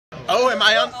Oh, am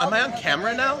I on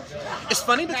camera now? It's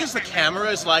funny because the camera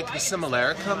is like the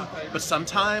simulacrum, but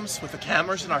sometimes with the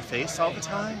cameras in our face all the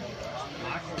time,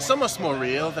 it's almost more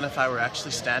real than if I were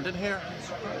actually standing here.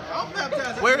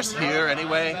 Where's here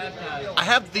anyway? I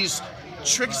have these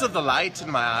tricks of the light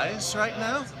in my eyes right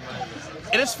now.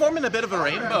 And it's forming a bit of a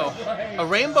rainbow. A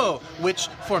rainbow which,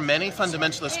 for many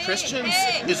fundamentalist Christians,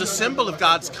 is a symbol of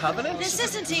God's covenant. This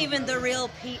isn't even the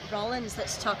real Pete Rollins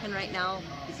that's talking right now.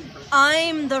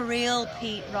 I'm the real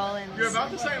Pete Rollins. You're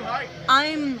about the same height.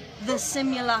 I'm the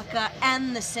simulacra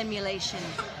and the simulation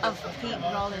of Pete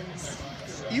Rollins.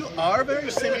 You are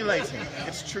very simulating.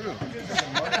 It's true.